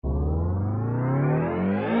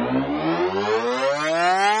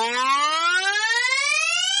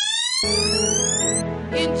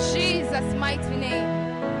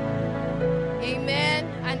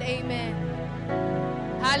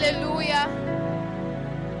Hallelujah.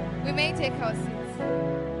 We may take our seats.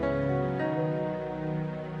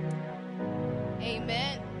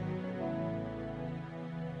 Amen.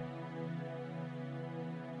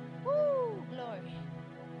 Woo, glory.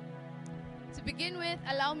 To begin with,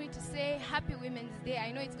 allow me to say Happy Women's Day.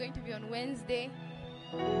 I know it's going to be on Wednesday,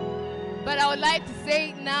 but I would like to say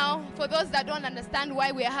it now. For those that don't understand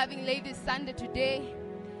why we are having Ladies Sunday today,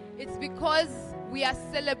 it's because we are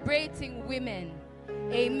celebrating women.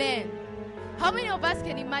 Amen. How many of us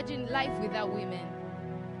can imagine life without women?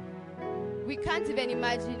 We can't even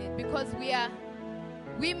imagine it, because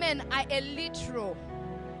women are a literal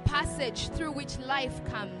passage through which life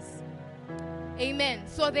comes. Amen.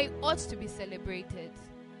 So they ought to be celebrated.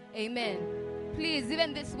 Amen. Please,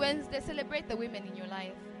 even this Wednesday, celebrate the women in your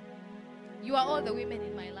life. You are all the women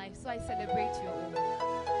in my life, so I celebrate you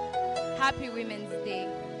all. Happy Women's Day.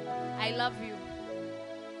 I love you.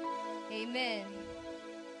 Amen.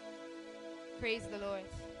 Praise the Lord.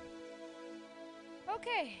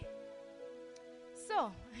 Okay.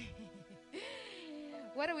 So,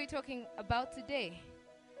 what are we talking about today?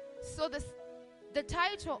 So the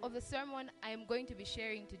title of the sermon I am going to be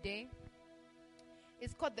sharing today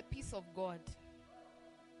is called The Peace of God.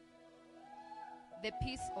 The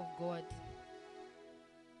Peace of God.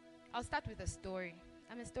 I'll start with a story.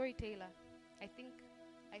 I'm a storyteller. I think,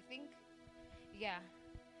 yeah.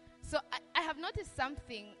 So I have noticed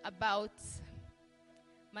something about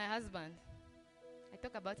my husband. I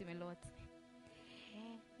talk about him a lot.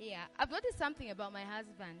 Yeah, I've noticed something about my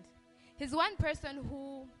husband. He's one person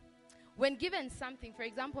who, when given something, for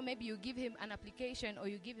example, maybe you give him an application or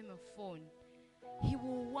you give him a phone, he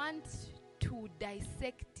will want to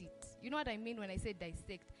dissect it. You know what I mean when I say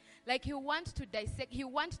dissect? Like he wants to dissect, he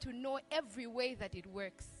wants to know every way that it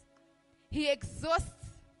works. He exhausts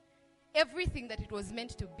everything that it was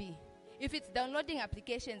meant to be. If it's downloading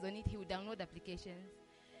applications on it, he will download applications.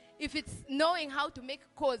 If it's knowing how to make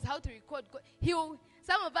calls, how to record,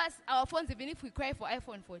 some of us, our phones, even if we cry for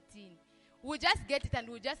iPhone 14, we'll just get it and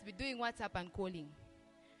we'll just be doing WhatsApp and calling.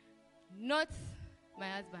 Not my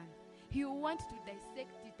husband. He will want to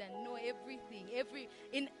dissect it and know everything,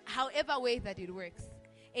 in however way that it works.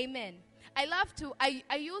 Amen. I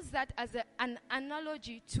use that as an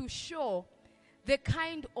analogy to show the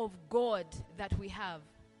kind of God that we have.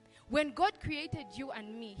 When God created you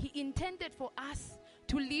and me, He intended for us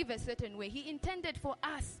to live a certain way. He intended for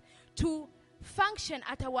us to function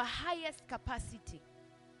at our highest capacity.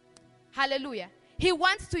 Hallelujah. He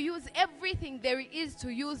wants to use everything there is to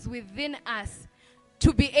use within us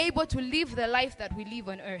to be able to live the life that we live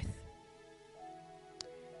on earth.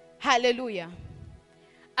 Hallelujah.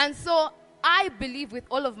 And so I believe with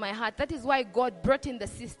all of my heart that is why God brought in the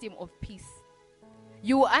system of peace.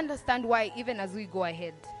 You will understand why even as we go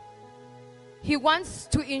ahead. He wants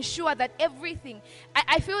to ensure that everything,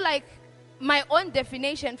 I feel like my own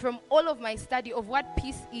definition from all of my study of what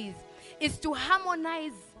peace is to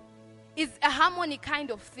harmonize, is a harmony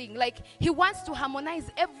kind of thing. Like He wants to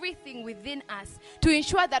harmonize everything within us to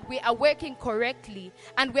ensure that we are working correctly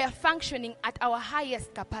and we are functioning at our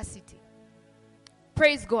highest capacity.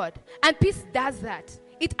 Praise God. And peace does that.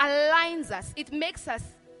 It aligns us. It makes us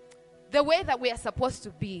the way that we are supposed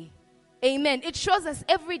to be. Amen. It shows us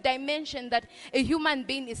every dimension that a human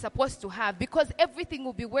being is supposed to have, because everything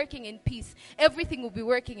will be working in peace. Everything will be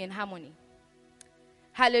working in harmony.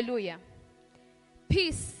 Hallelujah.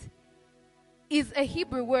 Peace is a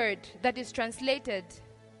Hebrew word that is translated,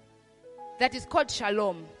 that is called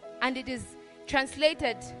shalom. And it is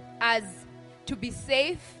translated as to be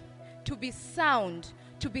safe, to be sound,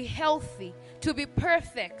 to be healthy, to be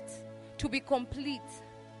perfect, to be complete.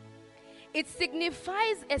 It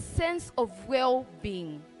signifies a sense of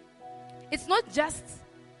well-being. It's not just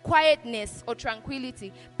quietness or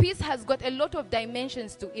tranquility. Peace has got a lot of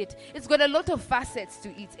dimensions to it. It's got a lot of facets to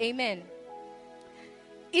it. Amen.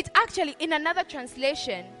 It actually, in another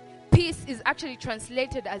translation, peace is actually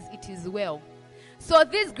translated as it is well. So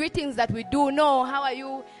these greetings that we do, no, how are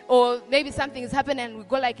you? Or maybe something is happening and we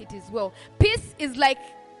go like it is well. Peace is like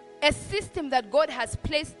a system that God has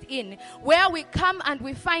placed in, where we come and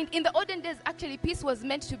we find, in the olden days, actually, peace was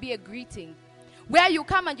meant to be a greeting. Where you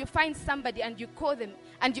come and you find somebody and you call them,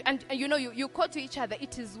 and you call to each other,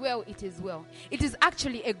 it is well, it is well. It is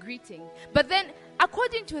actually a greeting. But then,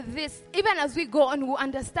 according to this, even as we go on, we'll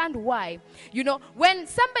understand why. When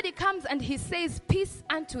somebody comes and he says, peace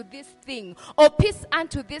unto this thing, or peace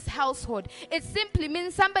unto this household, it simply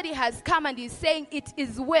means somebody has come and is saying it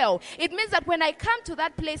is well. It means that when I come to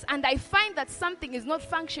that place and I find that something is not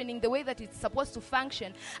functioning the way that it's supposed to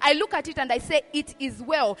function, I look at it and I say, it is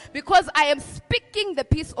well, because I am speaking seeking the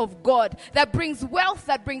peace of God that brings wealth,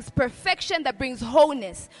 that brings perfection, that brings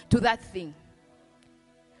wholeness to that thing.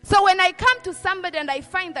 So when I come to somebody and I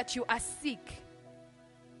find that you are sick,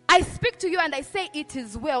 I speak to you and I say it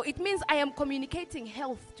is well. It means I am communicating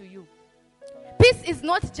health to you. Peace is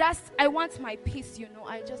not just, I want my peace,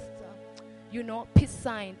 I just, peace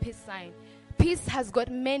sign, peace sign. Peace has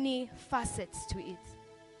got many facets to it.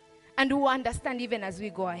 And we'll understand even as we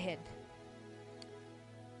go ahead.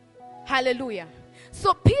 Hallelujah.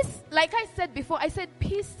 So peace, like I said before, I said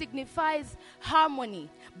peace signifies harmony,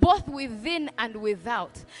 both within and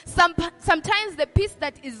without. Sometimes the peace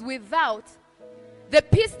that is without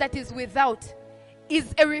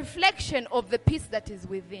is a reflection of the peace that is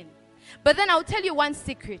within. But then I'll tell you one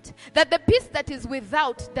secret, that the peace that is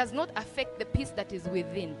without does not affect the peace that is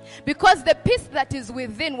within. Because the peace that is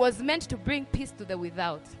within was meant to bring peace to the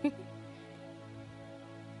without.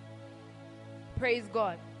 Praise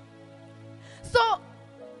God. So,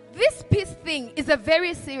 this peace thing is a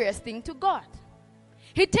very serious thing to God.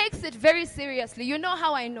 He takes it very seriously. You know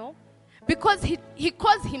how I know? Because he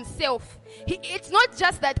calls himself. It's not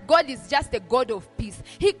just that God is just a God of peace.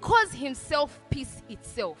 He calls himself peace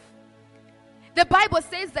itself. The Bible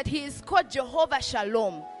says that he is called Jehovah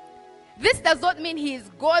Shalom. This does not mean he is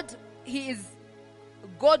God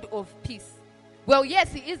of peace. Well,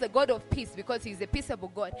 yes, he is a God of peace because he is a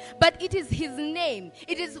peaceable God. But it is his name.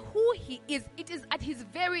 It is who he is. It is at his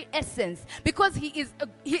very essence. Because he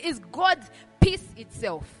is God's peace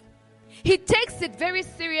itself. He takes it very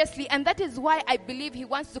seriously, and that is why I believe he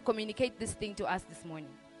wants to communicate this thing to us this morning.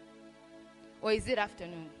 Or is it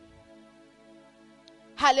afternoon?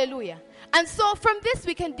 Hallelujah. And so from this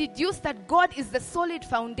we can deduce that God is the solid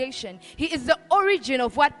foundation. He is the origin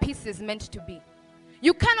of what peace is meant to be.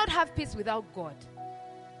 You cannot have peace without God.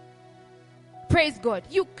 Praise God.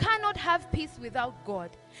 You cannot have peace without God.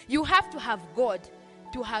 You have to have God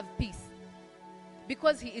to have peace.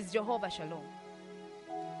 Because he is Jehovah Shalom.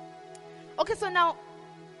 Okay, so now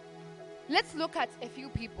let's look at a few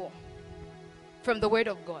people from the Word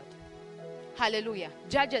of God. Hallelujah.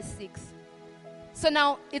 Judges 6. So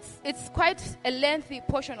now it's quite a lengthy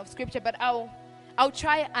portion of scripture, but I'll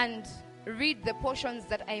try and read the portions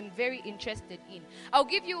that I am very interested in. I'll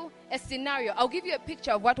give you a scenario. I'll give you a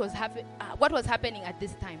picture of what was happening at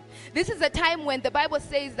this time. This is a time when the Bible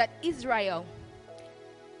says that Israel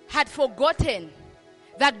had forgotten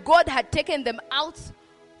that God had taken them out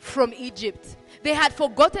from Egypt. They had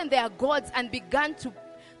forgotten their gods and began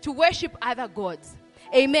to worship other gods.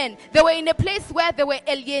 Amen. They were in a place where they were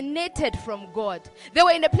alienated from God. They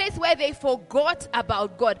were in a place where they forgot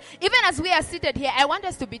about God. Even as we are seated here, I want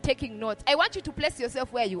us to be taking notes. I want you to place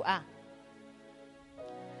yourself where you are.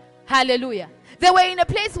 Hallelujah. They were in a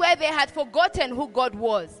place where they had forgotten who God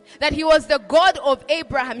was. That he was the God of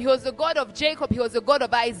Abraham. He was the God of Jacob. He was the God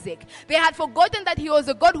of Isaac. They had forgotten that he was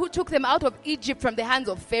the God who took them out of Egypt from the hands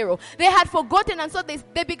of Pharaoh. They had forgotten, and so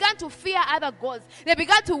they began to fear other gods. They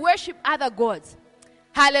began to worship other gods.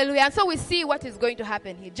 Hallelujah. And so we see what is going to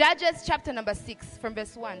happen here. Judges chapter number 6 from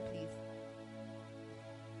verse 1, please.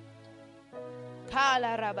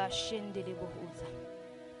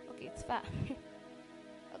 Okay, it's far.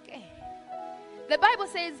 Okay. The Bible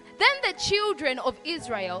says, then the children of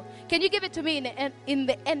Israel, can you give it to me in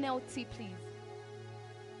the NLT, please?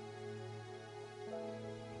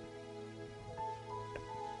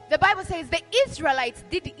 The Bible says the Israelites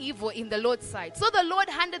did evil in the Lord's sight. So the Lord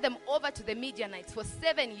handed them over to the Midianites for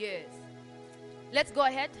 7 years. Let's go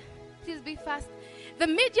ahead. Please be fast. The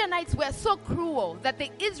Midianites were so cruel that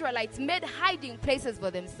the Israelites made hiding places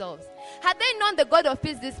for themselves. Had they known the God of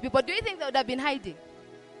peace, these people, do you think they would have been hiding?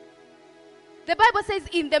 The Bible says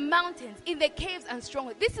in the mountains, in the caves and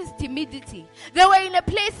strongholds. This is timidity. They were in a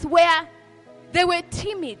place where they were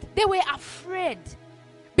timid. They were afraid.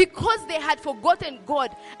 Because they had forgotten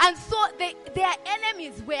God. And so their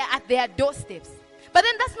enemies were at their doorsteps. But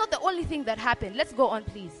then that's not the only thing that happened. Let's go on,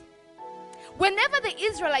 please. Whenever the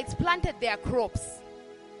Israelites planted their crops,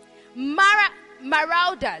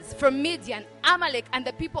 marauders from Midian, Amalek, and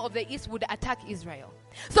the people of the east would attack Israel.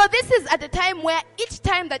 So this is at a time where each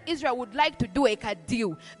time that Israel would like to do a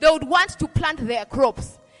deal, they would want to plant their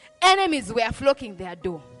crops. Enemies were flocking their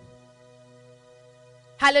door.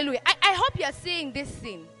 Hallelujah. I hope you're seeing this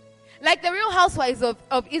scene. Like the Real Housewives of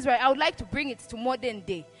Israel, I would like to bring it to modern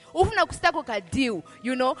day. Ufuna kustako ka deal,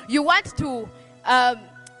 you know, you want to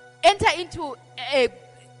enter into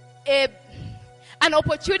an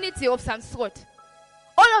opportunity of some sort.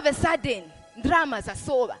 All of a sudden, dramas are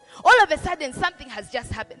sober. All of a sudden, something has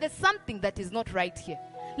just happened. There's something that is not right here.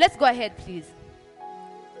 Let's go ahead, please.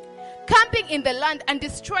 Camping in the land and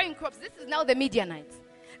destroying crops. This is now the Midianites.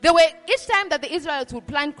 Each time that the Israelites would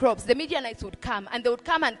plant crops, the Midianites would come, and they would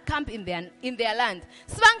come and camp in their land.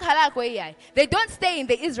 They don't stay in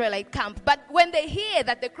the Israelite camp, but when they hear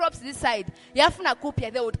that the crops this side, Yafuna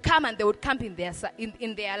Kupia, they would come and they would camp in their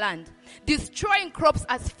land, destroying crops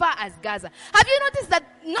as far as Gaza. Have you noticed that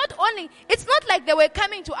it's not like they were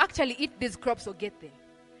coming to actually eat these crops or get them.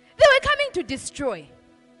 They were coming to destroy.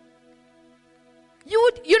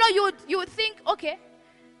 You would think, okay,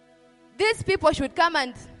 these people should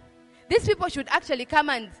actually come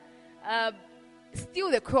and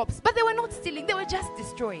steal the crops. But they were not stealing, they were just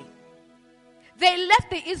destroying. They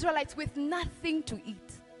left the Israelites with nothing to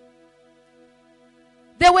eat.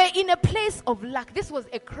 They were in a place of lack. This was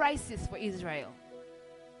a crisis for Israel.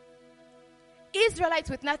 Israelites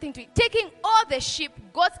with nothing to eat, taking all the sheep,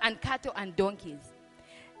 goats, and cattle and donkeys.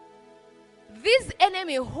 These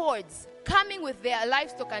enemy hordes coming with their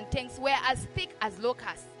livestock and tanks were as thick as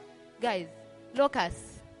locusts. Guys,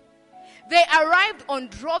 locusts. They arrived on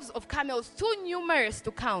droves of camels, too numerous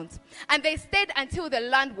to count, and they stayed until the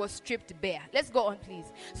land was stripped bare. Let's go on, please.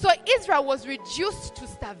 So Israel was reduced to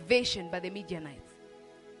starvation by the Midianites.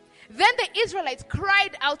 Then the Israelites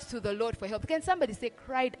cried out to the Lord for help. Can somebody say,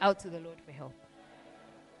 cried out to the Lord for help?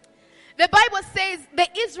 The Bible says the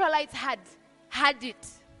Israelites had it.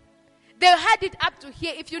 They had it up to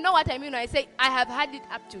here. If you know what I mean when I say, I have had it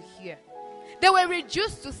up to here. They were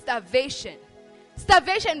reduced to starvation.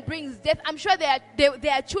 Starvation brings death. I'm sure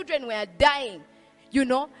their children were dying.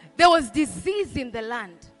 There was disease in the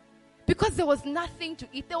land because there was nothing to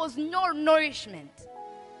eat. There was no nourishment.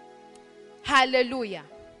 Hallelujah.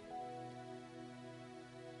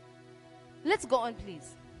 Let's go on,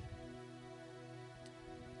 please.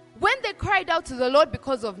 When they cried out to the Lord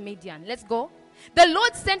because of Midian, let's go. The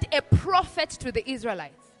Lord sent a prophet to the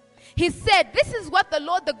Israelites. He said, this is what the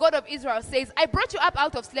Lord, the God of Israel says. I brought you up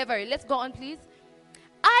out of slavery. Let's go on, please.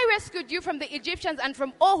 I rescued you from the Egyptians and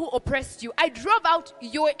from all who oppressed you. I drove out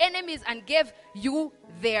your enemies and gave you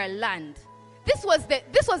their land. This was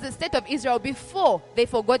the state of Israel before they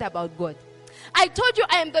forgot about God. I told you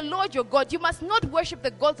I am the Lord your God. You must not worship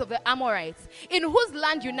the gods of the Amorites, in whose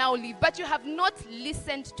land you now live, but you have not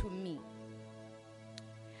listened to me.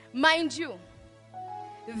 Mind you,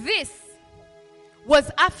 this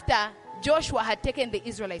was after Joshua had taken the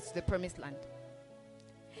Israelites to the promised land.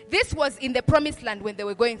 This was in the promised land when they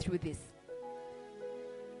were going through this.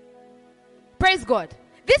 Praise God.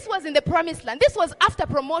 This was in the promised land. This was after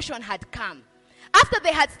promotion had come. After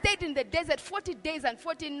they had stayed in the desert 40 days and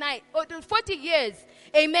 40 years.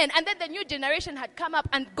 Amen. And then the new generation had come up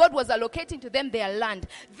and God was allocating to them their land.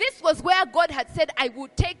 This was where God had said, I will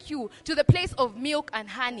take you to the place of milk and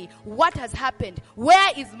honey. What has happened?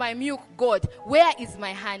 Where is my milk, God? Where is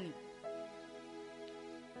my honey?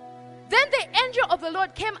 Then the angel of the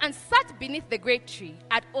Lord came and sat beneath the great tree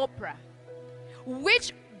at Ophrah,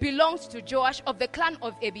 which belonged to Joash of the clan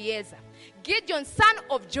of Abiezer. Gideon, son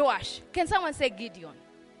of Joash, can someone say Gideon,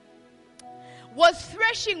 was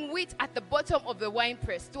threshing wheat at the bottom of the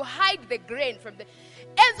winepress to hide the grain from the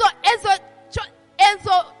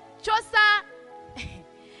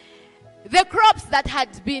the crops that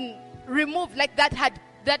had been removed, like that had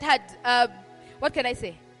what can I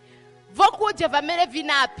say?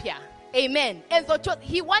 Amen. And so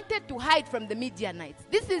he wanted to hide from the Midianites.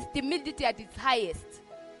 This is timidity at its highest.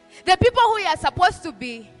 The people who are supposed to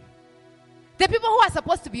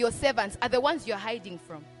be your servants are the ones you're hiding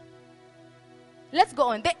from. Let's go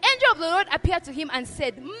on. The angel of the Lord appeared to him and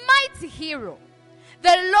said, mighty hero,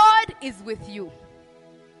 the Lord is with you.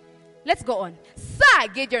 Let's go on. Sir,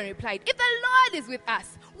 Gideon replied, if the Lord is with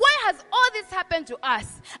us, why has all this happened to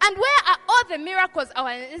us? And where are all the miracles our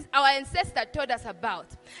ancestors told us about?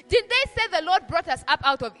 Did they say the Lord brought us up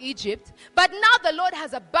out of Egypt? But now the Lord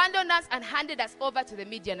has abandoned us and handed us over to the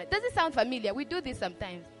Midianites. Does it sound familiar? We do this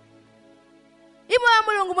sometimes. Let's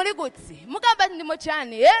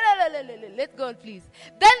go on, please.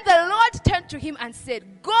 Then the Lord turned to him and said,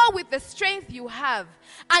 go with the strength you have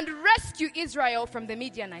and rescue Israel from the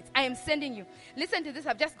Midianites. I am sending you. Listen to this.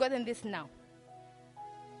 I've just gotten this now.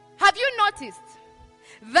 Have you noticed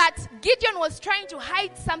that Gideon was trying to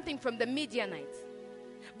hide something from the Midianites?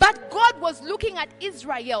 But God was looking at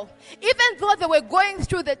Israel. Even though they were going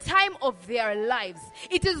through the time of their lives,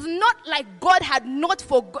 it is not like God had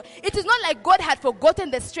forgotten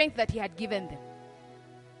the strength that he had given them.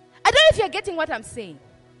 I don't know if you're getting what I'm saying.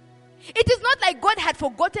 It is not like God had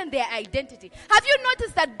forgotten their identity. Have you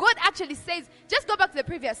noticed that God actually says, just go back to the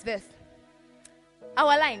previous verse.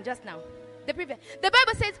 Our line just now. The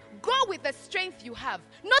Bible says, go with the strength you have,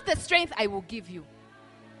 not the strength I will give you.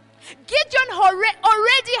 Gideon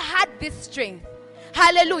already had this strength.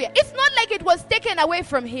 Hallelujah. It's not like it was taken away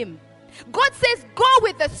from him. God says, go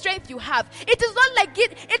with the strength you have. It is not like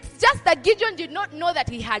it's just that Gideon did not know that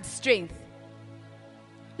he had strength.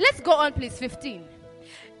 Let's go on, please. 15.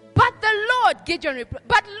 But Lord, Gideon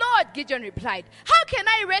replied, how can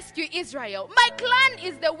I rescue Israel? My clan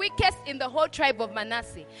is the weakest in the whole tribe of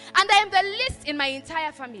Manasseh, and I am the least in my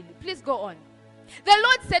entire family. Please go on. The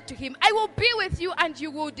Lord said to him, I will be with you and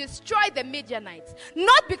you will destroy the Midianites.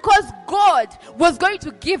 Not because God was going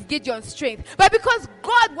to give Gideon strength, but because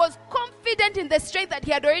God was confident in the strength that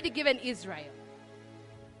he had already given Israel.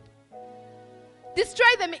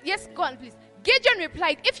 Destroy them. Yes, go on, please. Gideon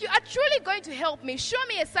replied, if you are truly going to help me, show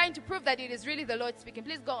me a sign to prove that it is really the Lord speaking.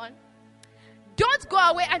 Please go on. Don't go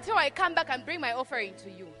away until I come back and bring my offering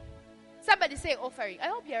to you. Somebody say offering. I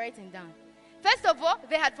hope you're writing down. First of all,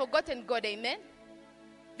 they had forgotten God. Amen.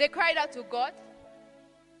 They cried out to God.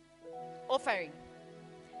 Offering.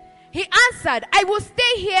 He answered, I will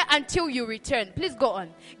stay here until you return. Please go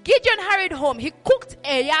on. Gideon hurried home. He cooked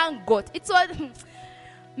a young goat. It was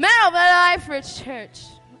Man of Life Rich Church.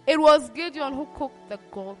 It was Gideon who cooked the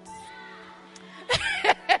goat.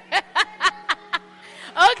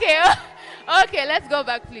 Okay, let's go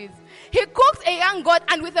back, please. He cooked a young goat,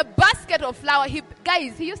 and with a basket of flour, he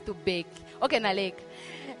used to bake. Okay, Nalek.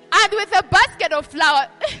 And with a basket of flour,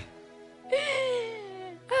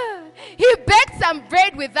 he baked some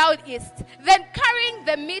bread without yeast. Then, carrying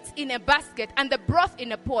the meat in a basket and the broth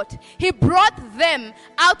in a pot, he brought them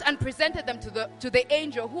out and presented them to the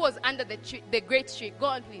angel who was under the great tree. Go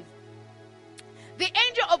on, please. The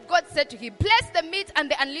angel of God said to him, place the meat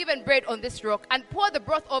and the unleavened bread on this rock and pour the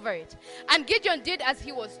broth over it. And Gideon did as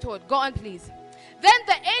he was told. Go on, please. Then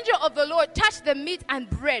the angel of the Lord touched the meat and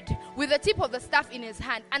bread with the tip of the staff in his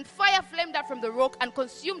hand, and fire flamed up from the rock and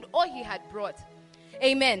consumed all he had brought.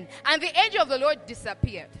 Amen. And the angel of the Lord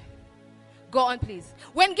disappeared. Go on, please.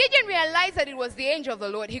 When Gideon realized that it was the angel of the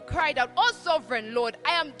Lord, he cried out, "Oh, sovereign Lord,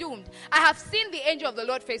 I am doomed. I have seen the angel of the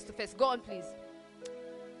Lord face to face." Go on, please.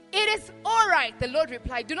 "It is all right," the Lord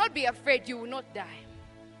replied. "Do not be afraid. You will not die."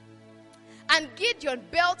 And Gideon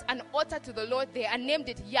built an altar to the Lord there and named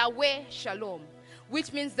it Yahweh Shalom,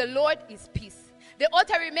 which means the Lord is peace. The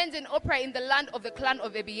altar remains in Ophrah in the land of the clan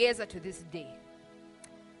of Abiezer to this day.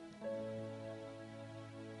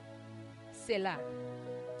 Selah.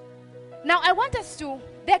 Now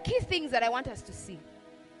there are key things that I want us to see.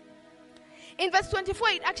 In verse 24,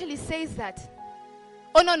 it actually says that,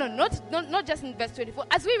 not just in verse 24.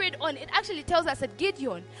 As we read on, it actually tells us that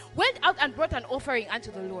Gideon went out and brought an offering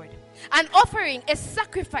unto the Lord. An offering, a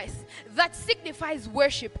sacrifice that signifies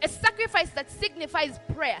worship, a sacrifice that signifies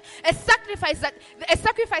prayer, a sacrifice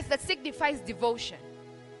that signifies devotion.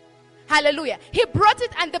 Hallelujah. He brought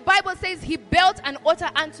it, and the Bible says he built an altar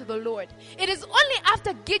unto the Lord. It is only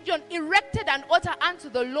after Gideon erected an altar unto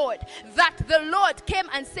the Lord that the Lord came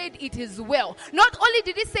and said it is well. Not only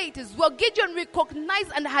did he say it is well, Gideon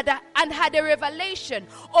recognized and had a revelation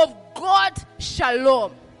of God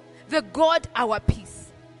Shalom, the God our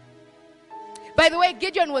peace. By the way,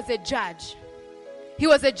 Gideon was a judge. He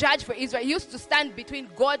was a judge for Israel. He used to stand between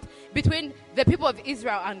the people of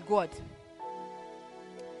Israel and God.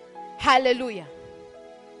 Hallelujah.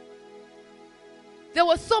 There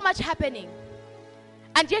was so much happening,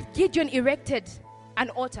 and yet Gideon erected an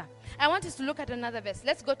altar. I want us to look at another verse.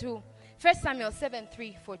 Let's go to 1 Samuel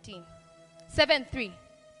 7:3-14. 7:3.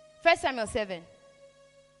 1 Samuel 7.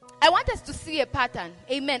 I want us to see a pattern.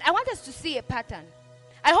 Amen. I want us to see a pattern.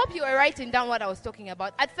 I hope you are writing down what I was talking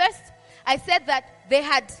about. At first, I said that they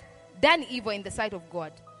had done evil in the sight of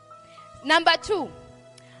God. Number 2,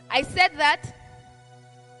 I said that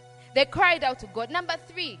they cried out to God. Number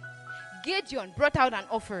 3, Gideon brought out an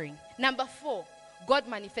offering. Number 4, God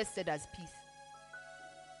manifested as peace.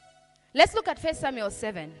 Let's look at 1 Samuel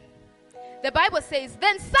 7. The Bible says,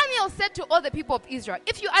 "Then Samuel said to all the people of Israel,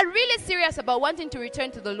 if you are really serious about wanting to return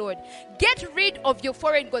to the Lord, get rid of your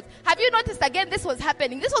foreign gods." Have you noticed again this was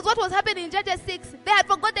happening? This was what was happening in Judges 6. They had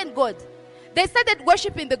forgotten God. They started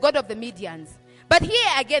worshiping the God of the Midians. But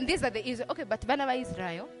here again, these are the Israel. Okay, but Vanava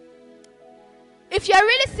Israel. If you are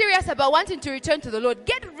really serious about wanting to return to the Lord,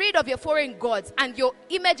 get rid of your foreign gods and your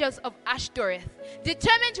images of Ashtoreth.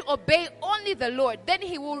 Determined to obey only the Lord, then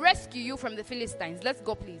he will rescue you from the Philistines. Let's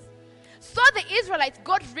go, please. So the Israelites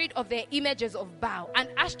got rid of their images of Baal and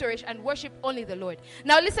Ashtoreth and worshipped only the Lord.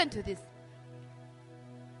 Now listen to this.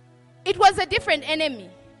 It was a different enemy,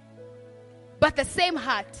 but the same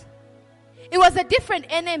heart. It was a different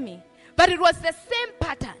enemy, but it was the same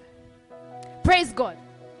pattern. Praise God.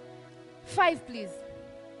 5, please.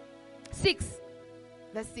 6.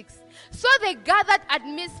 Verse 6. So they gathered at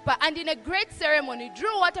Mizpah, and in a great ceremony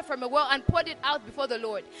drew water from a well and poured it out before the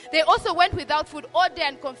Lord. They also went without food all day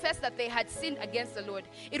and confessed that they had sinned against the Lord.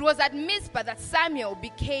 It was at Mizpah that Samuel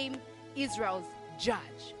became Israel's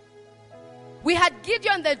judge. We had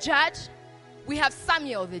Gideon the judge. We have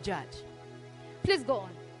Samuel the judge. Please go on.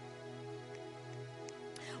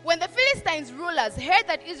 When the Philistines rulers heard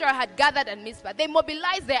that Israel had gathered at Mizpah, they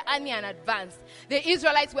mobilized their army and advanced. The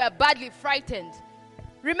Israelites were badly frightened.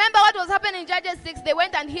 Remember what was happening in Judges 6? They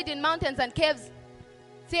went and hid in mountains and caves.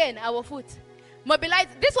 10, our foot. Mobilized.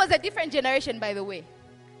 This was a different generation, by the way.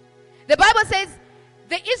 The Bible says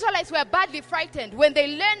the Israelites were badly frightened when they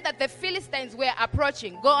learned that the Philistines were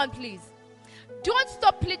approaching. Go on, please. Don't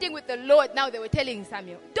stop pleading with the Lord. Now they were telling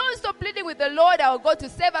Samuel, don't stop pleading with the Lord our God to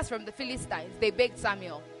save us from the Philistines. They begged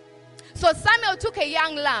Samuel. So Samuel took a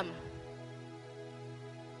young lamb.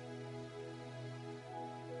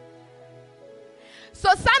 So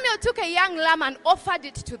Samuel took a young lamb and offered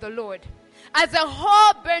it to the Lord as a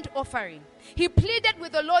whole burnt offering. He pleaded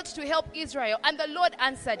with the Lord to help Israel, and the Lord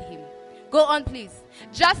answered him. Go on, please.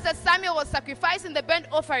 Just as Samuel was sacrificing the burnt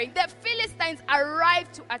offering, the Philistines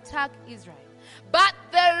arrived to attack Israel. But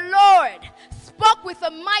the Lord spoke with a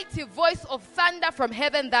mighty voice of thunder from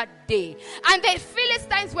heaven that day. And the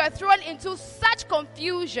Philistines were thrown into such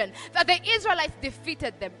confusion that the Israelites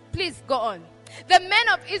defeated them. Please go on. The men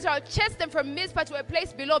of Israel chased them from Mizpah to a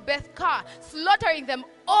place below Beth-kar, slaughtering them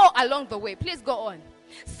all along the way. Please go on.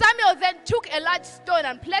 Samuel then took a large stone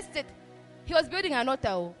and placed it. He was building an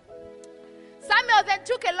altar. Samuel then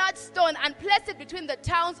took a large stone and placed it between the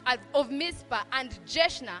towns of Mizpah and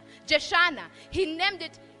Jeshana. He named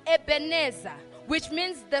it Ebenezer, which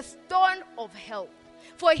means the stone of help.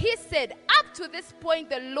 For he said, up to this point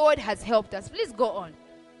the Lord has helped us. Please go on.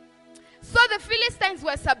 So the Philistines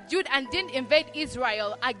were subdued and didn't invade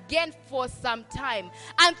Israel again for some time.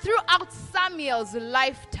 And throughout Samuel's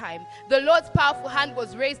lifetime, the Lord's powerful hand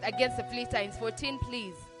was raised against the Philistines. 14,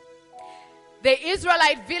 please. The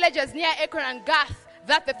Israelite villages near Ekron and Gath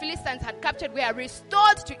that the Philistines had captured were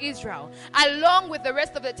restored to Israel, along with the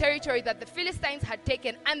rest of the territory that the Philistines had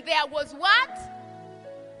taken. And there was what?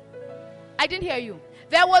 I didn't hear you.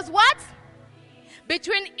 There was what?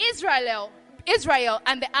 Between Israel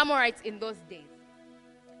and the Amorites in those days.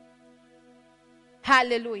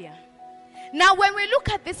 Hallelujah. Now when we look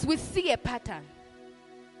at this, we see a pattern.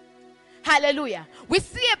 Hallelujah. We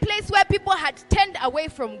see a place where people had turned away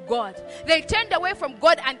from God. They turned away from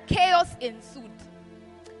God and chaos ensued.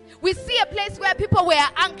 We see a place where people were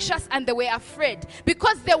anxious and they were afraid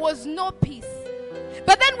because there was no peace.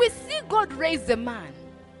 But then we see God raise a man.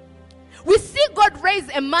 We see God raise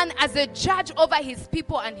a man as a judge over his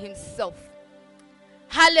people and himself.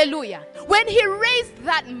 Hallelujah. When he raised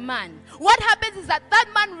that man, what happens is that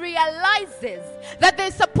man realizes that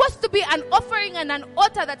there's supposed to be an offering and an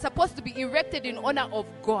altar that's supposed to be erected in honor of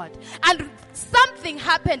God. And something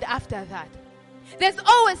happened after that. There's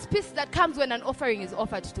always peace that comes when an offering is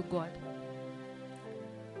offered to God.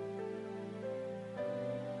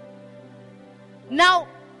 Now,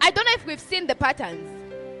 I don't know if we've seen the patterns,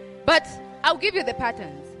 but I'll give you the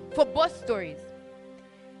patterns for both stories.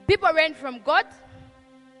 People ran from God.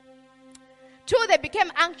 2, they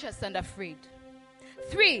became anxious and afraid.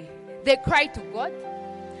 3, they cried to God.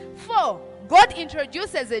 4, God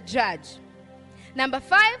introduces a judge. Number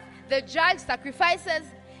 5, the judge sacrifices.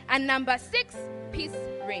 And number 6, peace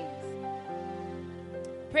reigns.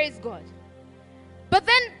 Praise God. But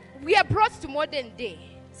then we are brought to modern day.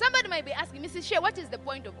 Somebody might be asking, Mrs. Shea, what is the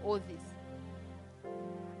point of all this?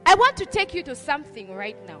 I want to take you to something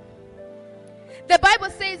right now. The Bible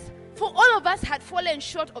says, for all of us had fallen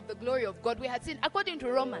short of the glory of God. We had sinned according to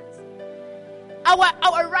Romans.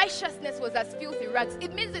 Our righteousness was as filthy rags.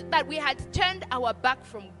 It means that we had turned our back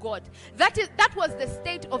from God. That was the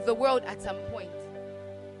state of the world at some point.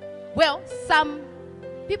 Well, some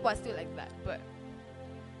people are still like that, but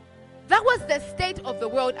that was the state of the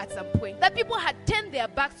world at some point. That people had turned their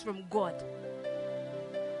backs from God.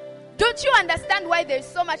 Don't you understand why there's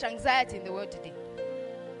so much anxiety in the world today?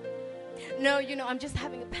 No, I'm just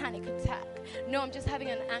having a panic attack. No, I'm just having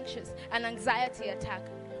an anxiety attack.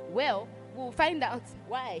 Well, we'll find out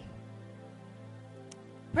why.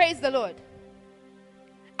 Praise the Lord.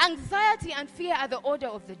 Anxiety and fear are the order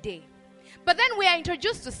of the day. But then we are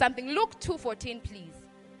introduced to something. Luke 2:14, please.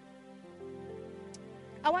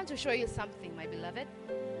 I want to show you something, my beloved.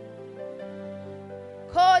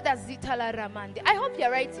 I hope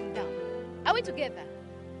you're writing down. Are we together?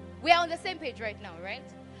 We are on the same page right now, right?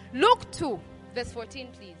 Luke 2, verse 14,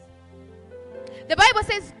 please. The Bible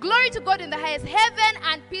says, glory to God in the highest, heaven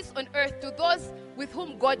and peace on earth to those with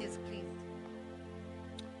whom God is pleased.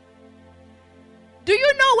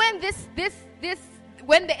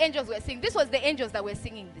 when the angels were singing, this was the angels that were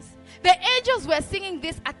singing this. The angels were singing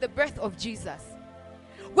this at the birth of Jesus.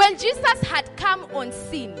 When Jesus had come on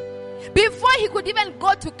scene, before he could even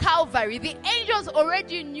go to Calvary, the angels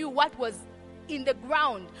already knew what was in the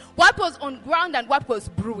ground, what was on ground, and what was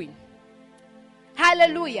brewing.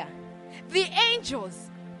 Hallelujah. The angels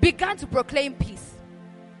began to proclaim peace.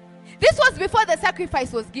 This was before the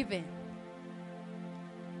sacrifice was given.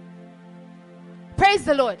 Praise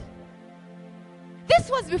the Lord. This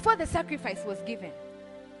was before the sacrifice was given.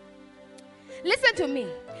 Listen to me.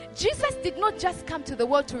 Jesus did not just come to the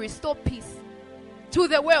world to restore peace to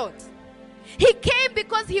the world. He came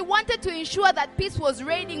because he wanted to ensure that peace was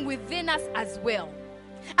reigning within us as well.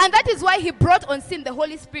 And that is why he brought on scene the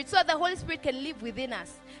Holy Spirit, so the Holy Spirit can live within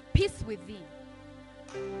us. Peace within.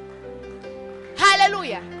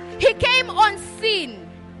 Hallelujah. He came on scene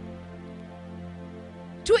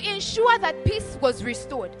to ensure that peace was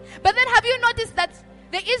restored. But then have you noticed that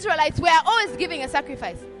the Israelites were always giving a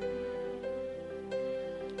sacrifice?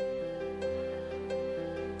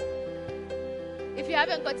 If you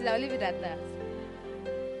haven't got it, I'll leave it at that.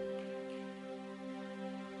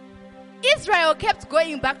 Israel kept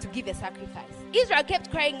going back to give a sacrifice. Israel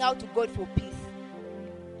kept crying out to God for peace.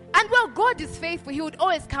 And well, God is faithful. He would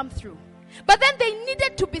always come through. But then they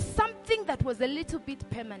needed to be something that was a little bit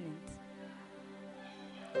permanent.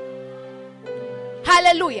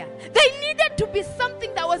 Hallelujah. They needed to be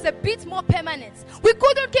something that was a bit more permanent. We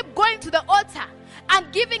couldn't keep going to the altar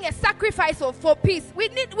and giving a sacrifice for peace. We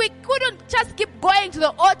couldn't just keep going to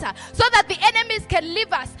the altar so that the enemies can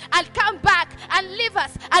leave us and come back and leave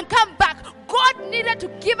us and come back. God needed to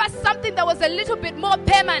give us something that was a little bit more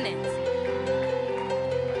permanent.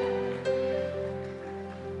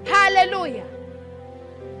 Hallelujah.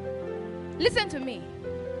 Listen to me.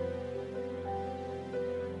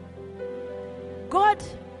 God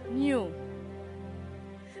knew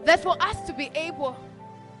that for us to be able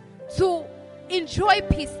to enjoy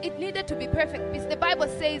peace, it needed to be perfect peace. The Bible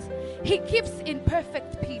says he keeps in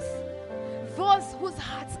perfect peace those whose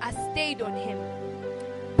hearts are stayed on him.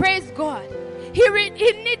 Praise God. He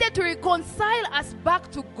needed to reconcile us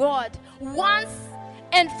back to God once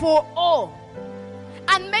and for all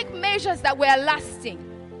and make measures that were lasting.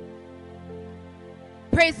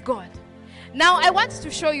 Praise God. Now I want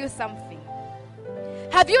to show you something.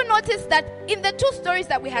 Have you noticed that in the two stories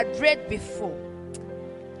that we had read before,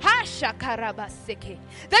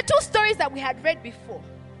 the two stories that we had read before,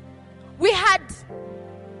 we had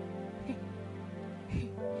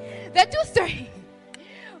the two stories.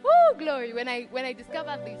 Oh, glory. When I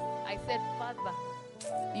discovered this, I said, Father,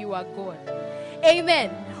 you are God. Amen.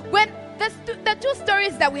 When the two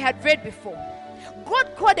stories that we had read before,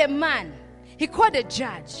 God called a man, he called a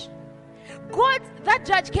judge. That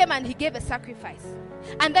judge came and he gave a sacrifice.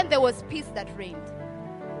 And then there was peace that reigned.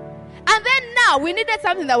 And then now we needed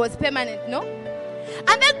something that was permanent, no?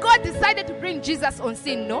 And then God decided to bring Jesus on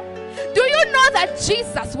scene, no? Do you know that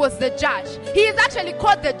Jesus was the judge? He is actually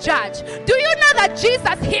called the judge. Do you know that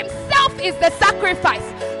Jesus himself is the sacrifice?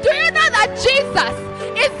 Do you know that Jesus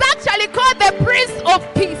is actually called the Prince of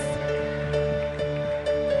Peace?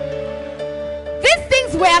 These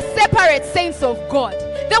things were separate, saints of God.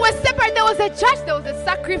 They were separate. There was a judge, there was a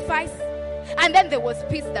sacrifice, and then there was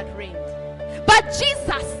peace that reigned. But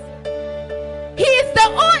Jesus, he is the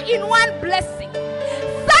all-in-one blessing,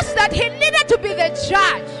 such that he needed to be the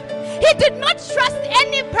judge. He did not trust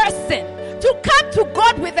any person to come to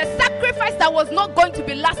God with a sacrifice that was not going to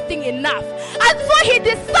be lasting enough. And so he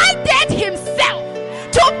decided himself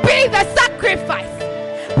to be the sacrifice.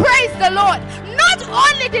 Praise the Lord. Not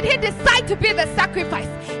only did he decide to be the sacrifice,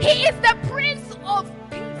 he is the Prince of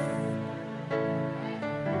Peace.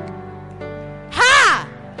 Ha!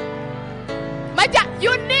 My dear,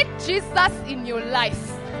 you need Jesus in your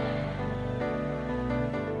life.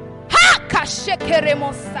 Ha!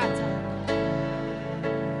 Kashekeremosata.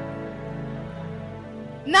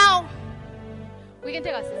 Now, we can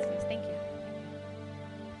take our seats, please. Thank you.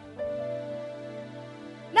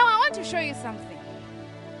 Now, I want to show you something.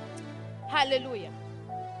 Hallelujah.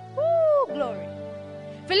 Woo, glory.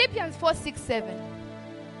 Philippians 4:6-7.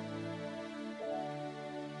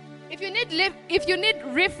 If you need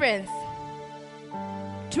reference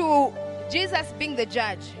to Jesus being the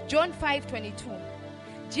judge, John 5:22.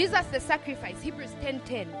 Jesus the sacrifice, Hebrews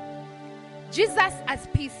 10:10. Jesus as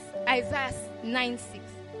peace, Isaiah 9:6.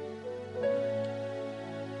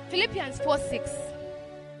 Philippians 4:6.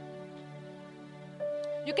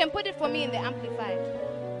 You can put it for me in the Amplified.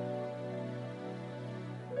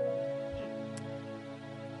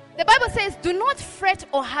 The Bible says, do not fret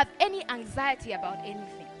or have any anxiety about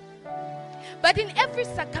anything. But in every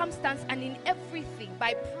circumstance and in everything,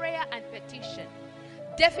 by prayer and petition,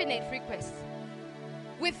 definite requests,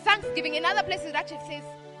 with thanksgiving. In other places it actually says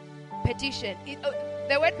petition.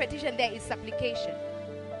 The word petition there is supplication.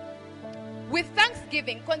 With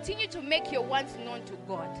thanksgiving, continue to make your wants known to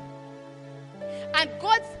God. And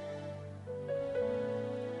God's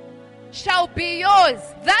shall be yours,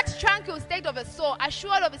 that tranquil state of a soul,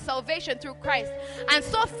 assured of his salvation through Christ, and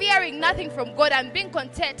so fearing nothing from God, and being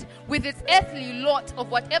content with its earthly lot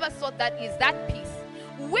of whatever sort that is, that peace,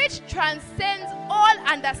 which transcends all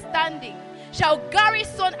understanding, shall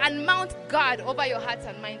garrison and mount guard over your hearts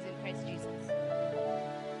and minds in Christ Jesus.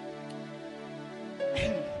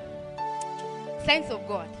 Saints of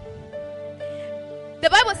God, the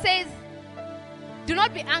Bible says, do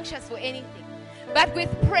not be anxious for anything, but with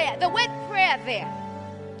prayer. The word prayer there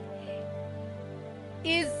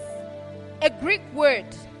is a Greek word,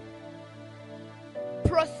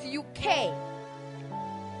 prosuke.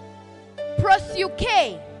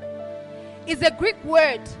 Prosuke is a Greek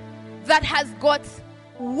word that has got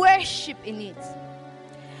worship in it.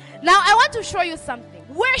 Now I want to show you something.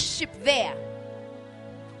 Worship there.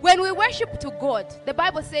 When we worship to God, the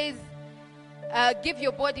Bible says, give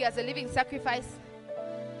your body as a living sacrifice,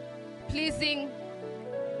 pleasing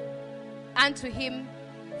unto him,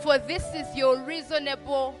 for this is your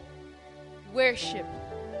reasonable worship.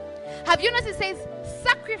 Have you noticed it says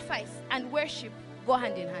sacrifice and worship go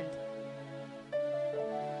hand in hand?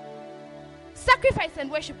 Sacrifice and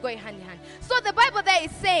worship go hand in hand. So the Bible there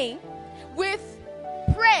is saying with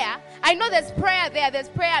prayer, I know there's prayer there, there's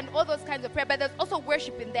prayer and all those kinds of prayer, but there's also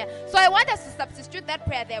worship in there. So I want us to substitute that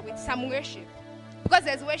prayer there with some worship, because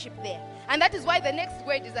there's worship there. And that is why the next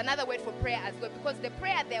word is another word for prayer as well, because the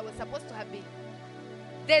prayer there was supposed to have been,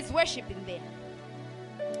 there's worship in there.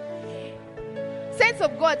 Saints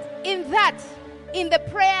of God, in the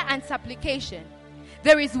prayer and supplication,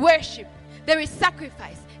 there is worship, there is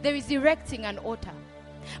sacrifice, there is erecting an altar.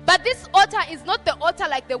 But this altar is not the altar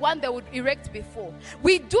like the one they would erect before.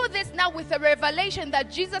 We do this now with a revelation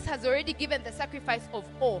that Jesus has already given the sacrifice of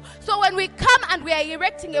all. So when we come and we are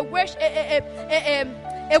erecting a worship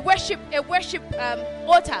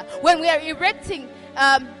altar, when we are erecting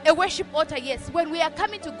a worship altar, yes, when we are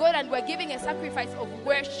coming to God and we're giving a sacrifice of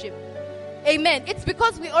worship, amen, it's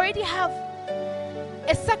because we already have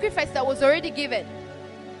a sacrifice that was already given.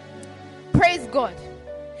 Praise God.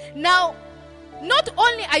 Now, not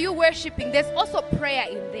only are you worshiping, there's also prayer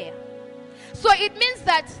in there. So it means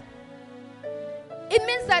that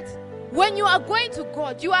when you are going to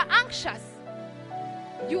God, you are anxious.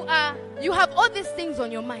 You have all these things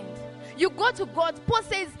on your mind. You go to God. Paul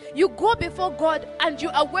says you go before God and you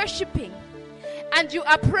are worshiping and you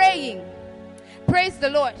are praying. Praise the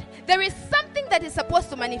Lord. There is something that is supposed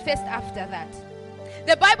to manifest after that.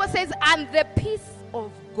 The Bible says, and the peace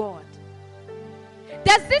of God.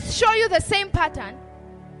 Does this show you the same pattern?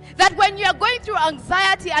 That when you are going through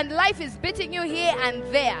anxiety and life is beating you here and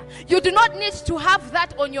there, you do not need to have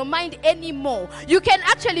that on your mind anymore. You can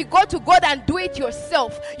actually go to God and do it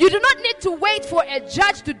yourself. You do not need to wait for a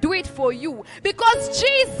judge to do it for you, because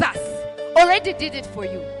Jesus already did it for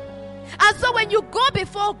you. And so when you go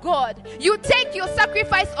before God, you take your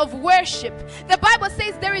sacrifice of worship. The Bible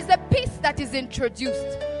says there is a peace that is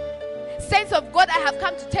introduced. Saints of God, I have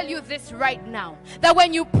come to tell you this right now, that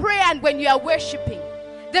when you pray and when you are worshiping,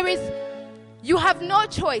 you have no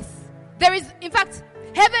choice. In fact,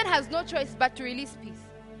 heaven has no choice but to release peace.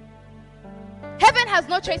 Heaven has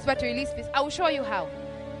no choice but to release peace. I will show you how.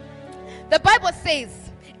 The Bible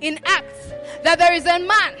says in Acts that there is a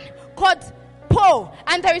man called Paul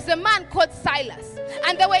and there is a man called Silas,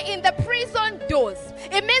 and they were in the prison doors.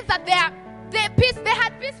 It means that they had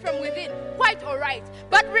peace from within. Quite all right.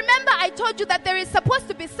 But remember, I told you that there is supposed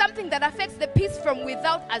to be something that affects the peace from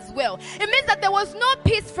without as well. It means that there was no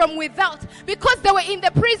peace from without because they were in the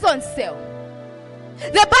prison cell.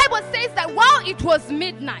 The Bible says that while it was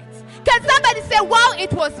midnight, can somebody say while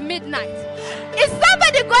it was midnight? Is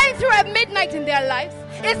somebody going through a midnight in their lives?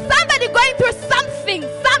 Is somebody going through something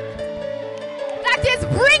that is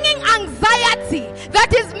bringing anxiety,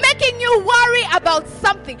 that is making you worry about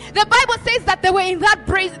something? The Bible says that they were in that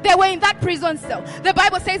prison cell. The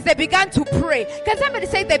Bible says they began to pray. Can somebody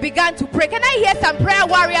say they began to pray? Can I hear some prayer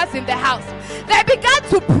warriors in the house? They began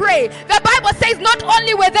to pray. The Bible says not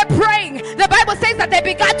only were they praying, the Bible says that they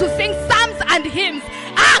began to sing psalms and hymns.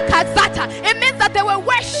 It means that they were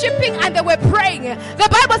worshiping and they were praying. The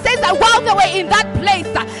Bible says that while they were in that place,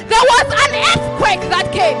 there was an earthquake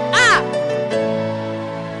that came.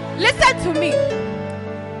 Listen to me.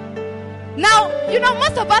 Now,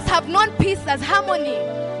 most of us have known peace as harmony.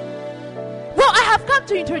 Well, I have come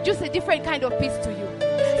to introduce a different kind of peace to you.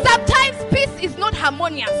 Sometimes peace is not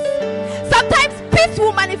harmonious. Sometimes peace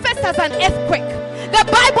will manifest as an earthquake. The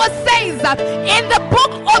Bible says that in the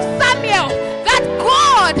book of Samuel that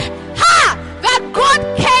God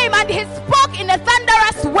came and he spoke in a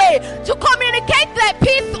thunderous way to communicate the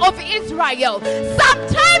peace of Israel.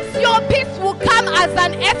 Sometimes your peace will come as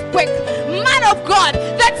an earthquake, man of God.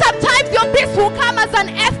 That sometimes your peace will come as an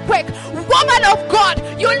earthquake, woman of God.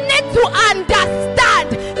 You need to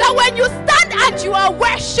understand that when you stand and you are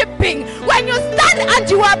worshiping, when you stand and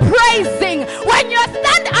you are praising, when you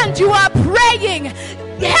stand and you are praying,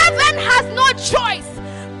 heaven has no choice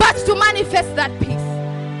but to manifest that peace.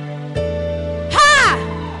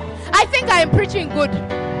 I think I am preaching good.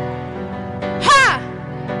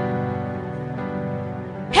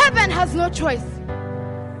 Heaven has no choice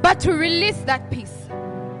but to release that peace.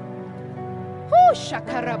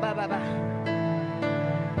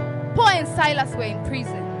 Paul and Silas were in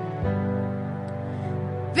prison.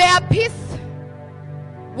 Their peace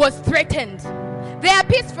was threatened. Their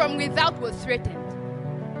peace from without was threatened.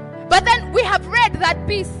 But then we have read that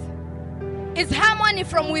peace is harmony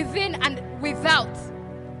from within and without.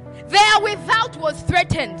 Their without was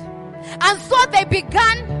threatened. And so they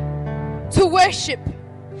began to worship.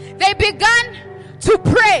 They began to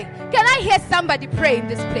pray. Can I hear somebody pray in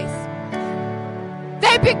this place?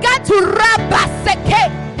 They began to rabaseke.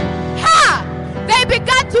 They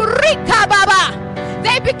began to rikababa.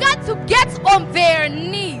 They began to get on their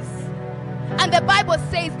knees. And the Bible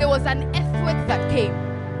says there was an earthquake that came.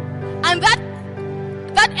 And that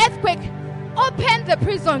earthquake opened the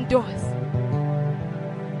prison doors.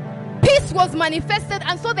 Peace was manifested,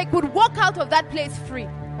 and so they could walk out of that place free.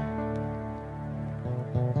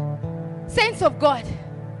 Saints of God,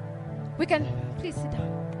 we can please sit down.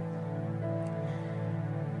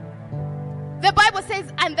 The Bible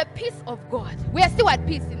says, and the peace of God. We are still at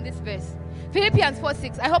peace in this verse. Philippians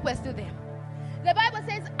 4:6. I hope we're still there. The Bible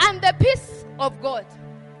says, and the peace of God.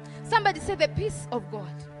 Somebody say the peace of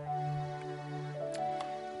God.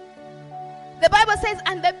 The Bible says,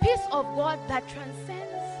 and the peace of God that transcends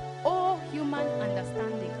all human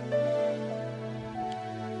understanding.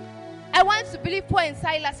 I want to believe Paul and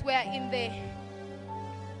Silas were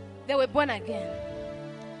they were born again.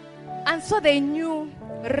 And so they knew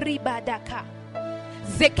Ribadaka,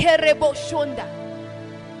 Zekerebo Shonda.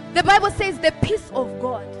 The Bible says the peace of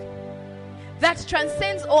God that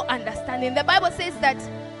transcends all understanding. The Bible says that,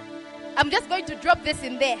 I'm just going to drop this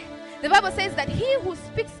in there. The Bible says that he who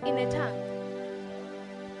speaks in a tongue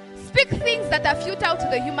speak things that are futile to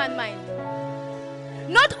the human mind.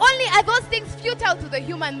 Not only are those things futile to the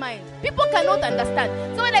human mind, people cannot understand.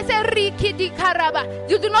 So when I say Rikidi Karaba,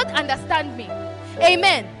 you do not understand me.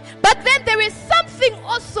 Amen. But then there is something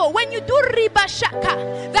also when you do Riba Shaka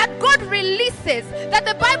that God releases, that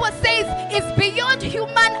the Bible says is beyond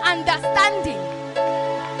human understanding.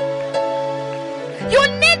 You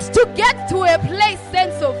need to get to a place,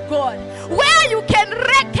 sense of God, where you can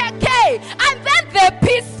rekeke, and then the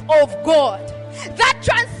peace of God that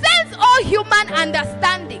transcends all human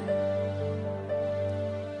understanding.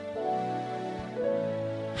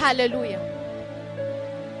 Hallelujah.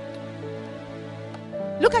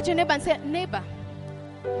 Look at your neighbor and say, neighbor,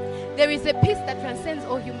 there is a peace that transcends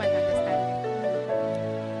all human understanding.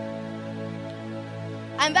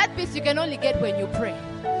 And that peace you can only get when you pray.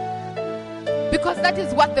 Because that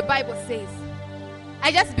is what the Bible says.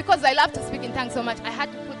 Because I love to speak in tongues so much, I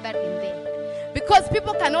had to put that in there. Because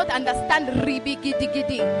people cannot understand ribi gidi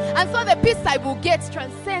gidi. And so the peace I will get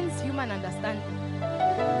transcends human understanding.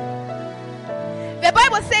 The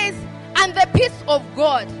Bible says, and the peace of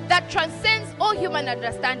God that transcends all human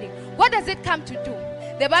understanding. What does it come to do?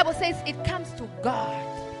 The Bible says it comes to God.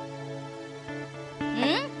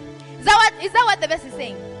 Is that what the verse is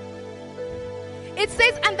saying? It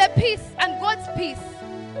says, and the peace, and God's peace,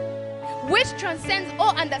 which transcends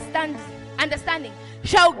all understanding,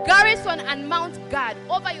 shall garrison and mount guard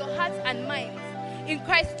over your hearts and minds in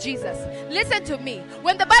Christ Jesus. Listen to me.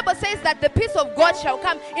 When the Bible says that the peace of God shall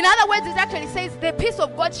come, in other words, it actually says the peace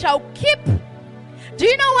of God shall keep. Do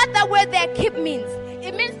you know what that word there, keep, means?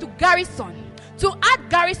 It means to garrison. To add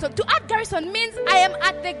garrison. To add garrison means I am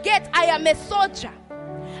at the gate. I am a soldier.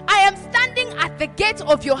 I am standing at the gate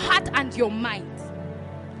of your heart and your mind.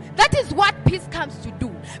 That is what peace comes to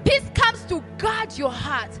do. Peace comes to guard your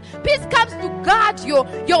heart. Peace comes to guard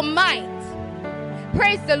your mind.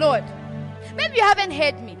 Praise the Lord. Maybe you haven't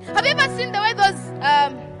heard me. Have you ever seen the way those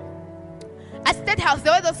at State House,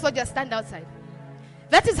 the way those soldiers stand outside?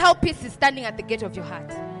 That is how peace is standing at the gate of your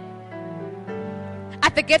heart,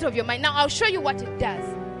 at the gate of your mind. Now I'll show you what it does.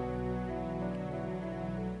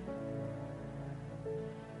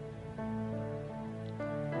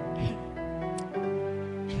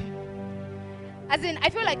 As in, I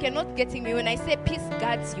feel like you're not getting me when I say peace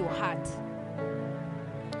guards your heart.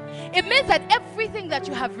 It means that everything that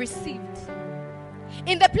you have received,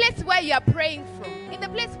 in the place where you are praying from, in the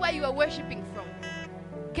place where you are worshiping from,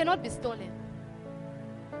 cannot be stolen.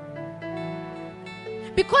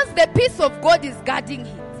 Because the peace of God is guarding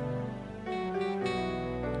it.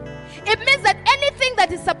 It means that anything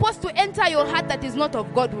that is supposed to enter your heart that is not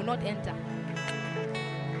of God will not enter.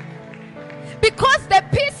 Because the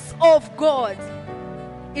peace of God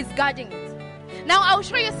is guarding it. Now I'll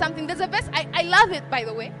show you something. There's a verse, I love it, by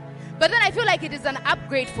the way. But then I feel like it is an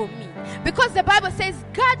upgrade for me. Because the Bible says,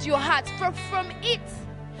 guard your heart, for from it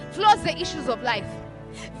flows the issues of life.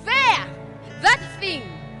 There, that thing,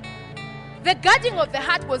 the guarding of the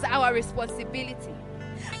heart was our responsibility.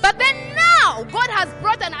 But then now, God has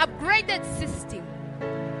brought an upgraded system.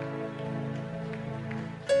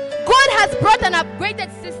 God has brought an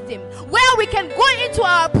upgraded system where we can go into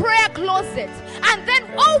our prayer closet, and then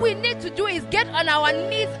all we need to do is get on our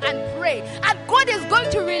knees and pray, and God is going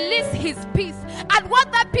to release His peace. And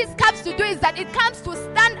what that peace comes to do is that it comes to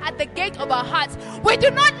stand at the gate of our hearts. We do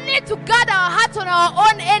not need to guard our hearts on our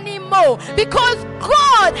own anymore, because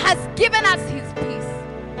God has given us His peace.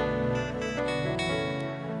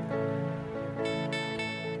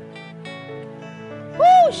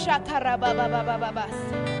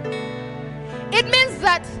 It means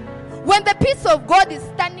that when the peace of God is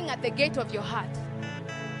standing at the gate of your heart,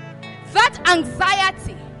 that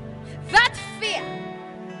anxiety, that fear,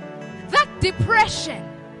 that depression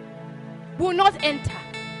will not enter.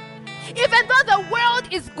 Even though the world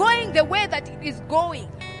is going the way that it is going,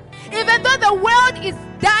 even though the world is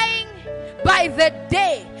dying by the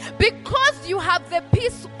day, because you have the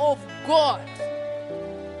peace of God,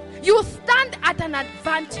 you stand at an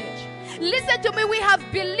advantage. Listen to me, we have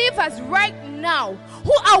believers right now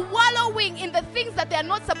who are wallowing in the things that they are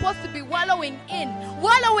not supposed to be wallowing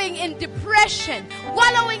in depression,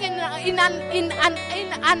 wallowing in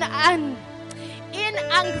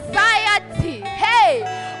anxiety,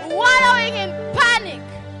 wallowing in panic.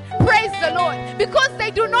 Praise the Lord. Because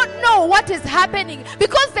they do not know what is happening.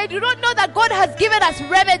 Because they do not know that God has given us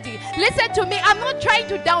remedy. Listen to me. I'm not trying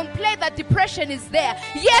to downplay that depression is there.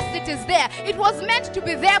 Yes, it is there. It was meant to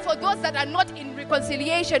be there for those that are not in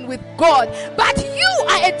reconciliation with God. But you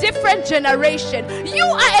are a different generation. You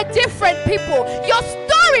are a different people. Your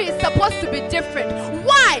story is supposed to be different.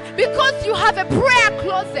 Why? Because you have a prayer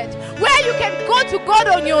closet where you can go to God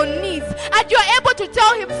on your knees and you're able to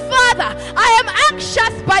tell Him, Father, I am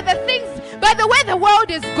anxious by the way the world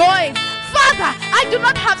is going. Father, I do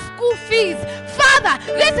not have school fees. Father,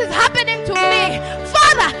 this is happening to me.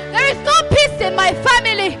 Father, there is no peace in my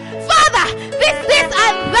family. Father, this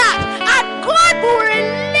and that. And God will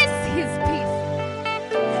release His peace.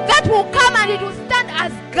 That will come and it will stand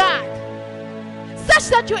as God, such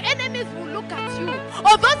that your enemies will look at you,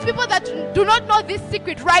 or those people that do not know this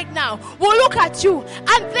secret right now will look at you,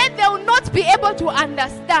 and then they will not be able to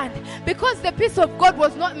understand, because the peace of God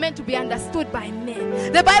was not meant to be understood by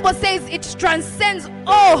men. The Bible says it transcends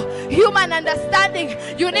all human understanding.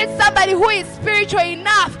 You need somebody who is spiritual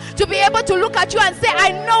enough to be able to look at you and say,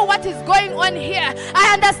 I know what is going on here.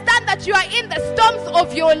 I understand that you are in the storms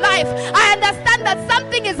of your life. I understand that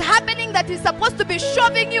something is happening that is supposed to be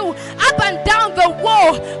shoving you up and down the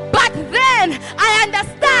wall. But then I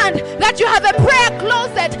understand that you have a prayer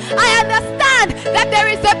closet. I understand that there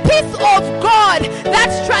is a peace of God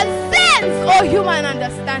that transcends all human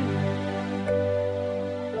understanding.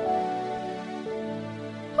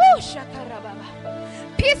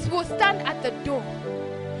 Peace will stand at the door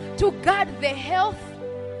to guard the health,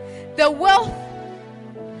 the wealth,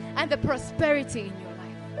 and the prosperity in your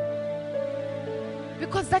life.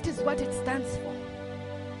 Because that is what it stands for.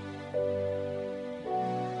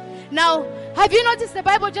 Now, have you noticed the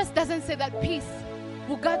Bible just doesn't say that peace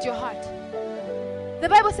will guard your heart? The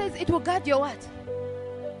Bible says it will guard your what?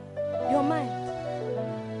 Your mind.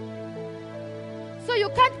 So you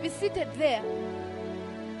can't be seated there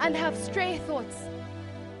and have stray thoughts.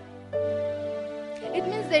 It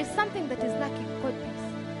means there is something that is lacking called peace.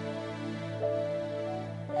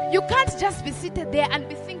 You can't just be seated there and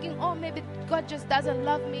be thinking, oh, maybe God just doesn't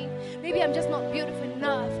love me. Maybe I'm just not beautiful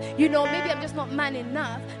enough. Maybe I'm just not man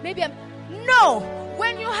enough. No.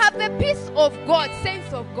 When you have the peace of God,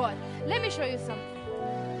 saints of God, let me show you something.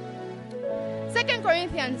 2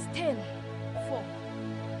 Corinthians 10:4.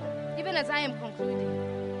 Even as I am concluding.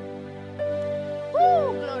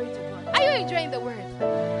 Woo, glory to God. Are you enjoying the word?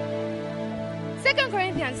 2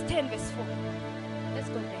 Corinthians 10 verse 4. Let's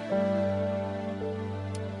go there.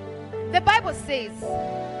 The Bible says,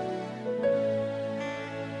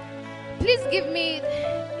 please give me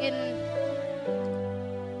in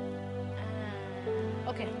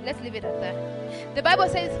Let's leave it at that. The Bible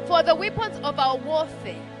says, for the weapons of our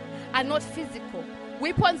warfare are not physical,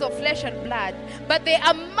 weapons of flesh and blood, but they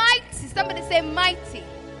are mighty. Somebody say mighty.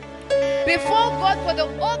 Before God for the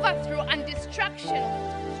overthrow and destruction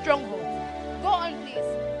of strongholds. Go on, please.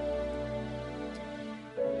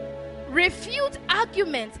 Refute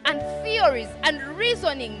arguments and theories and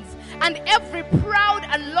reasonings and every proud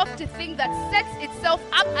and lofty thing that sets itself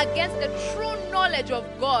up against the true knowledge of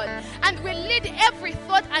God, and will lead every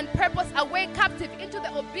thought and purpose away captive into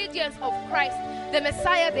the obedience of Christ, the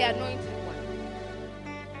Messiah, the Anointed One.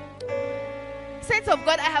 Saints of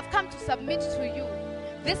God, I have come to submit to you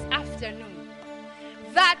this afternoon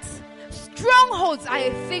that strongholds are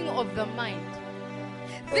a thing of the mind.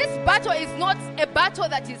 This battle is not a battle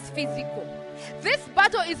that is physical. This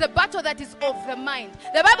battle is a battle that is of the mind.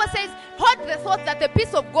 The Bible says, hold the thought that the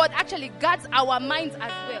peace of God actually guards our minds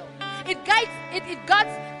as well. It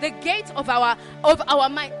guards the gate of our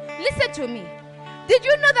mind. Listen to me. Did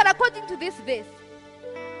you know that according to this verse,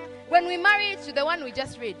 when we marry to the one we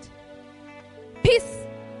just read, peace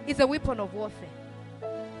is a weapon of warfare.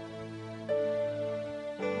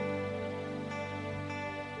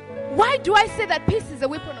 Why do I say that peace is a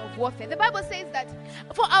weapon of warfare? The Bible says that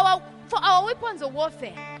for our weapons of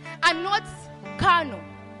warfare are not carnal.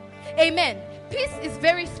 Amen. Peace is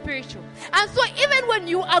very spiritual. And so even when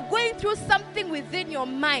you are going through something within your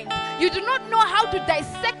mind, you do not know how to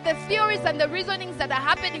dissect the theories and the reasonings that are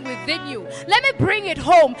happening within you. Let me bring it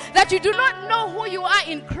home that you do not know who you are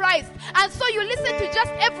in Christ. And so you listen to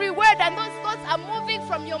just every word, and those thoughts are moving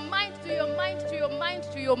from your mind to your mind to your mind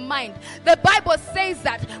to your mind. The Bible says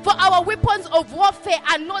that for our weapons of warfare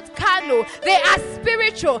are not carnal, they are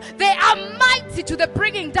spiritual. They are mighty to the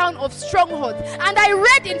bringing down of strongholds. And I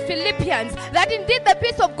read in Philippians that indeed the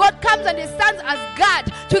peace of God comes and it stands as guard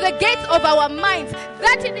to the gates of our minds.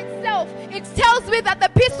 That in itself, it tells me that the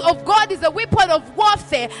peace of God is a weapon of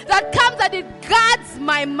warfare that comes and it guards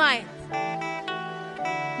my mind.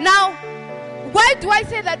 Now, why do I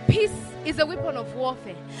say that peace is a weapon of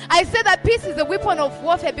warfare? I say that peace is a weapon of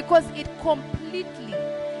warfare because it completely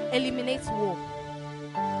eliminates war.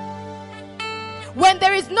 When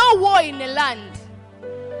there is no war in a land,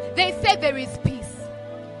 they say there is peace.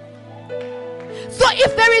 So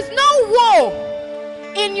if there is no war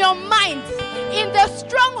in your mind, in the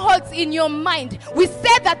strongholds in your mind, we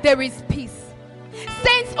say that there is peace.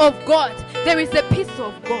 Saints of God, there is a peace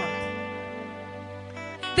of God.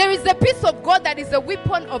 There is a peace of God that is a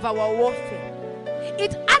weapon of our warfare.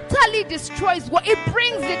 It utterly destroys war. It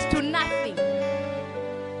brings it to nothing.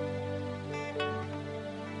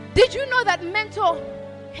 Did you know that mental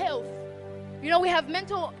health, we have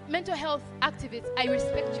mental health activists. I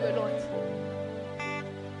respect you a lot.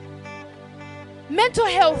 Mental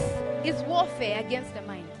health is warfare against the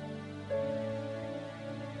mind.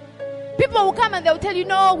 People will come and they'll tell you,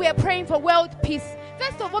 no, we are praying for world peace.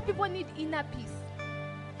 First of all, people need inner peace.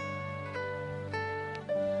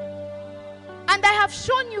 And I have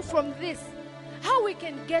shown you from this how we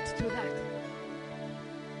can get to that.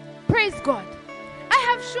 Praise God. I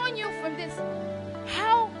have shown you from this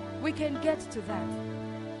how we can get to that.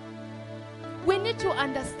 We need to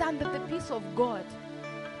understand that the peace of God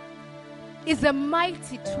is a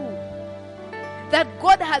mighty tool that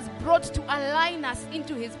God has brought to align us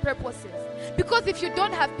into his purposes. Because if you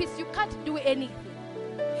don't have peace, you can't do anything.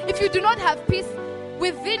 If you do not have peace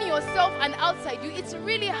within yourself and outside you, it's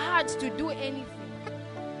really hard to do anything.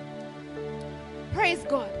 Praise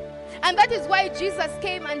God. And that is why Jesus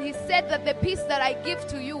came and he said that the peace that I give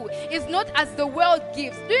to you is not as the world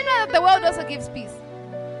gives. Do you know that the world also gives peace?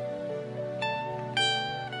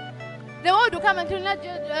 The world will come and tell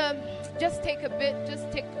you, just take a bit,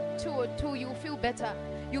 just take 2 or 2, you'll feel better.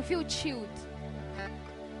 You'll feel chilled.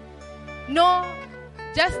 No,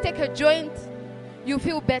 just take a joint, you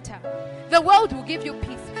feel better. The world will give you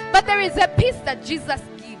peace. But there is a peace that Jesus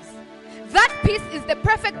gives. That peace is the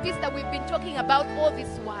perfect peace that we've been talking about all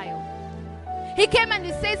this while. He came and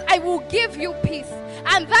he says, I will give you peace.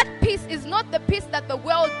 And that peace is not the peace that the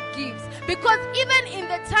world gives. Because even in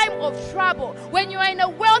the time of trouble, when you are in a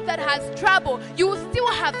world that has trouble, you will still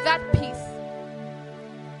have that peace.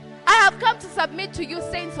 I have come to submit to you,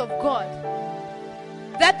 saints of God,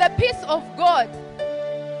 that the peace of God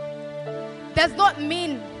does not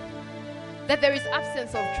mean that there is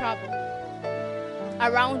absence of trouble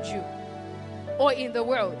around you or in the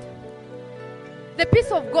world. The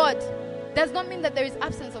peace of God does not mean that there is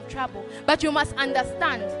absence of trouble, but you must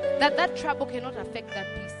understand that that trouble cannot affect that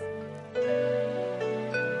peace.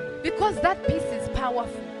 Because that peace is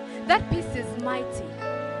powerful. That peace is mighty.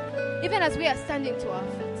 Even as we are standing to our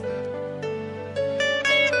feet.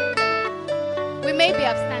 We may be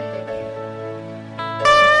upstanding.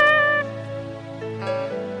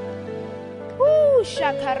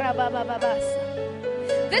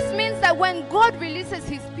 This means that when God releases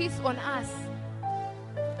his peace on us,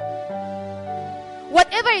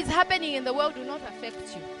 whatever is happening in the world will not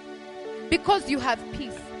affect you, because you have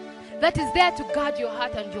peace that is there to guard your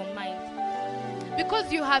heart and your mind.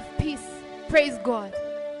 Because you have peace. Praise God.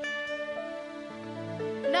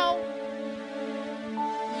 Now,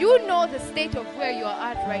 you know the state of where you are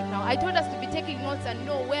at right now. I told us to be taking notes and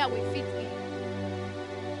know where we fit in.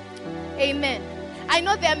 Amen. I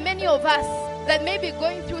know there are many of us that may be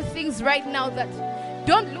going through things right now that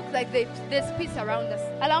don't look like there's peace around us.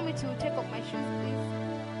 Allow me to take off my shoes, please.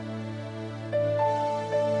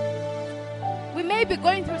 We may be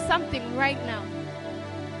going through something right now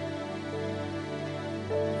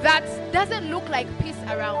that doesn't look like peace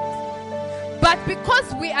around. But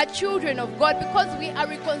because we are children of God, because we are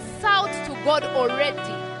reconciled to God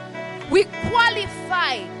already, we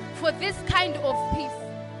qualify for this kind of peace.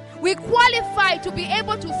 We qualify to be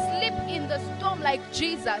able to sleep in the storm like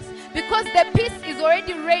Jesus, because the peace is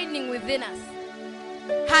already reigning within us.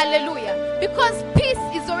 Hallelujah. Because peace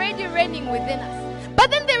is already reigning within us.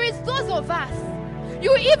 But then there is those of us,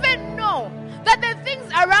 you even know that the things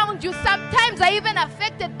around you sometimes are even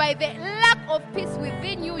affected by the lack of peace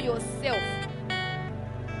within you yourself.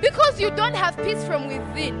 Because you don't have peace from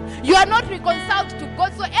within, you are not reconciled to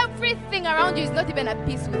God, so everything around you is not even at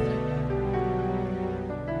peace with you.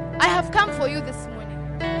 I have come for you this morning.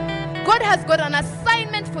 God has got an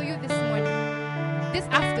assignment for you this morning, this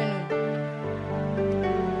afternoon.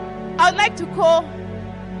 I would like to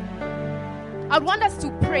I want us to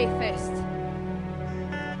pray first.